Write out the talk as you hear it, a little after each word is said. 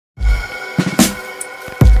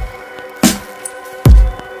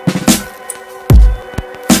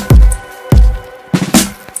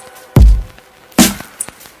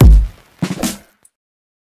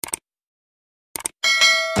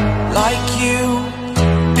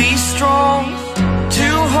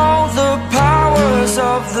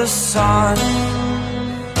the sun.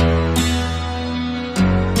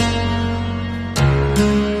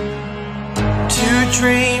 To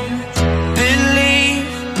dream, believe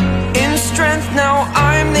in strength. Now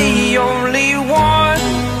I'm the only one,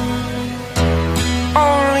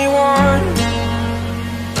 only one.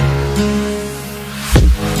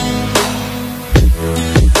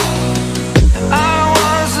 I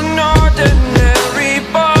was an ordinary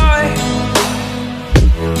boy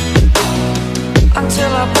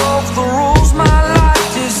until I broke the rules. My life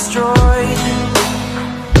destroyed,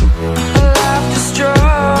 life destroyed.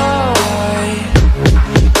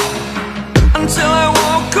 Until I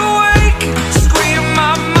woke awake, scream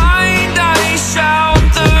my mind, I shout,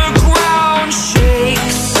 the ground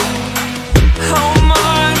shakes. How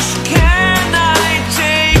much can I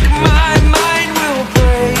take? My mind will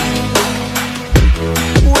break.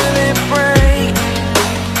 Will it break?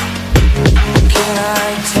 Can I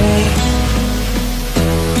take?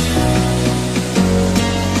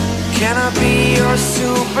 Can I be your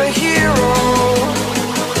superhero?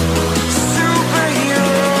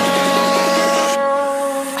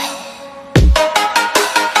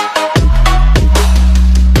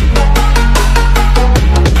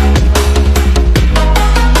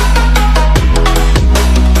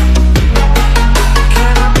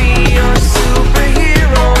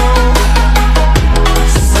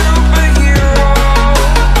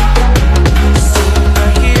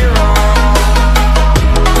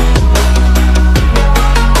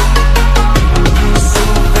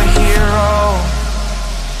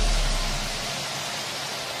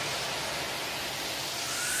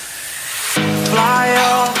 Fly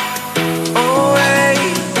away.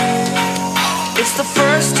 It's the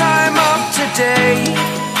first time of today.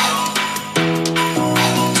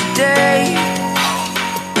 Today.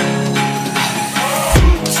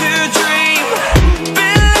 To dream,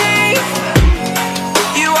 believe.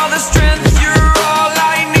 You are the strength, you're all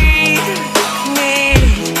I need.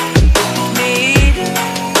 Need.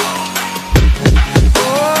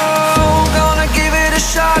 Oh, gonna give it a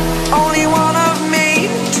shot. Only one of me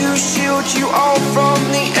to shield you all from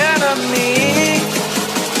the enemy.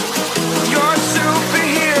 You're a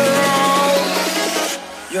superhero.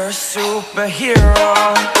 You're a superhero.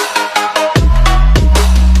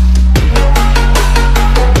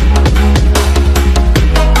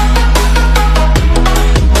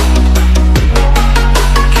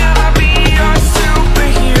 Can I be your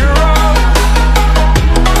superhero?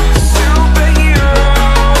 Superhero.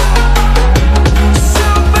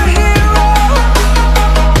 Superhero.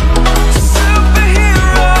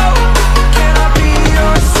 Superhero. Can I be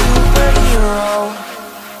your superhero?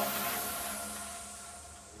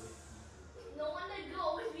 No one let go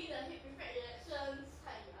with me.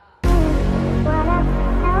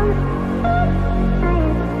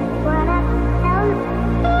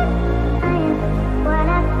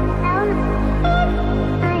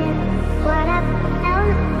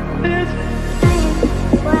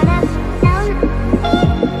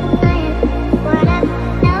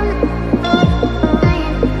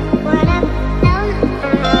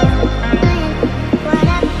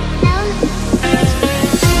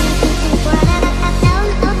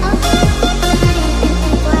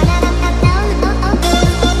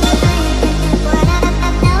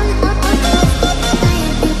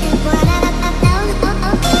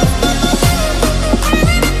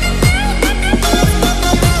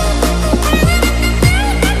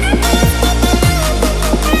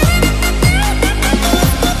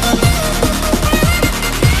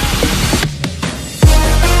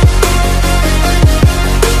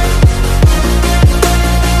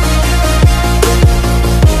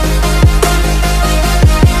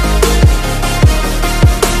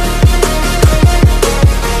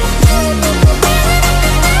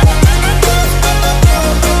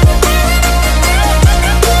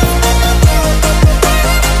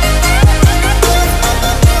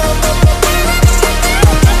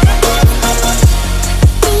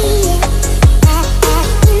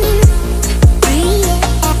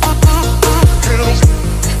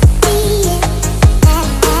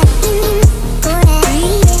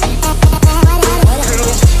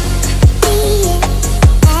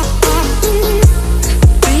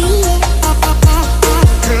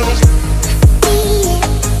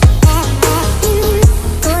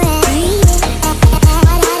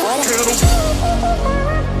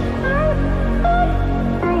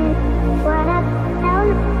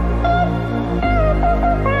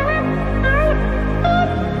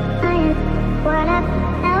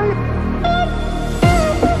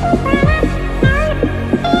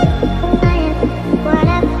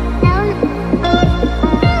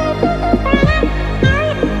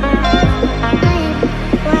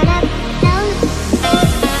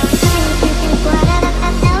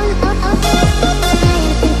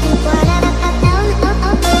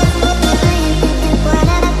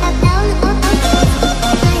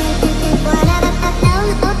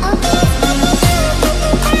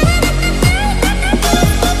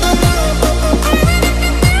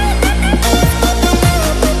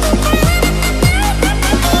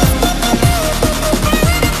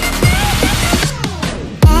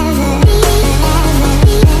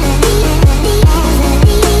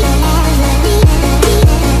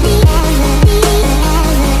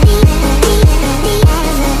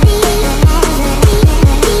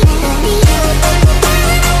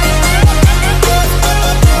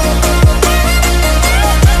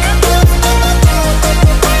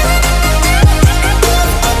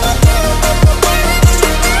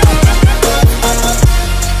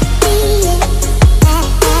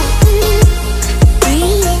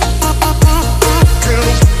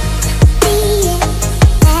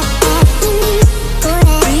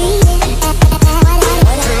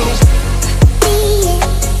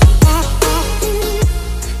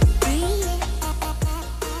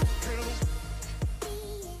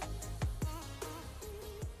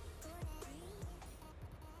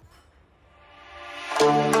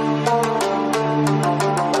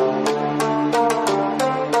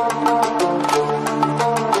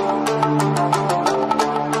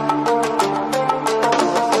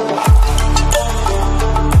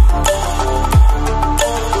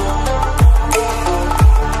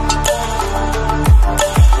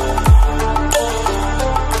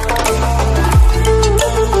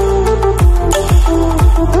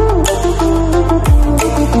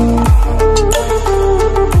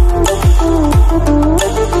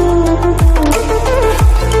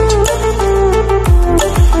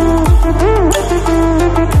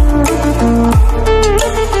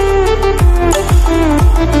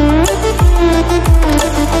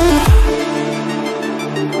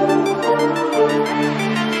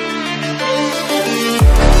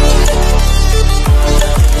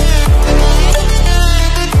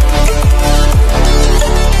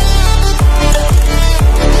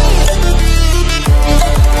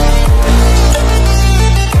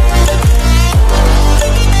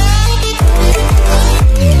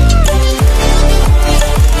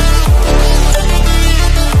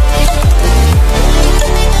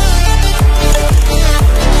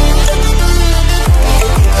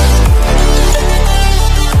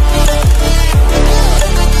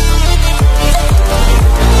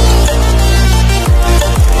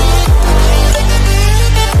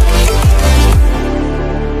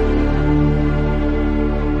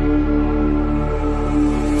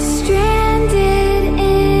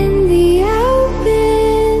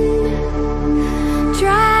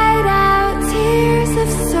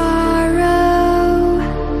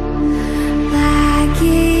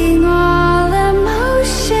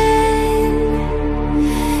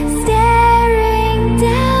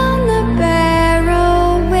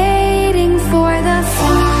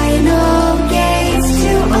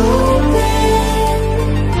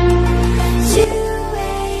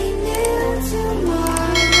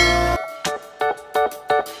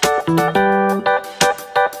 you.